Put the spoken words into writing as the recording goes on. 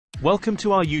Welcome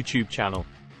to our YouTube channel.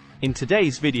 In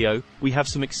today's video, we have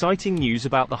some exciting news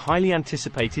about the highly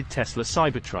anticipated Tesla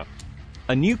Cybertruck.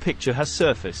 A new picture has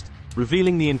surfaced,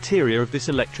 revealing the interior of this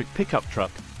electric pickup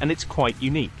truck, and it's quite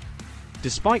unique.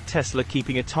 Despite Tesla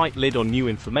keeping a tight lid on new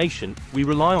information, we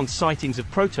rely on sightings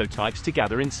of prototypes to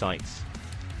gather insights.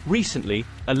 Recently,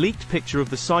 a leaked picture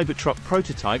of the Cybertruck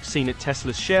prototype seen at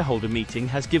Tesla's shareholder meeting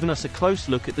has given us a close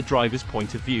look at the driver's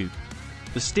point of view.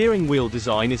 The steering wheel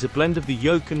design is a blend of the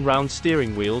yoke and round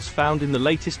steering wheels found in the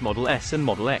latest Model S and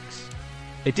Model X.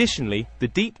 Additionally, the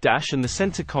deep dash and the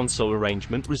center console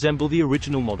arrangement resemble the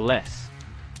original Model S.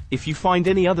 If you find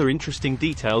any other interesting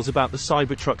details about the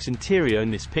Cybertruck's interior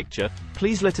in this picture,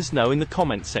 please let us know in the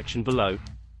comments section below.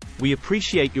 We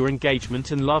appreciate your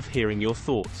engagement and love hearing your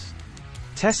thoughts.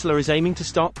 Tesla is aiming to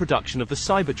start production of the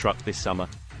Cybertruck this summer,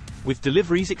 with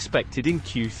deliveries expected in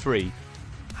Q3.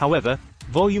 However,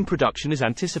 volume production is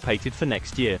anticipated for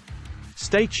next year.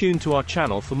 Stay tuned to our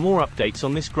channel for more updates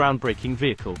on this groundbreaking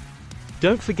vehicle.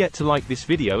 Don't forget to like this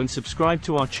video and subscribe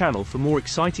to our channel for more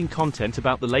exciting content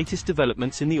about the latest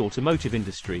developments in the automotive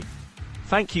industry.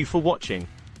 Thank you for watching.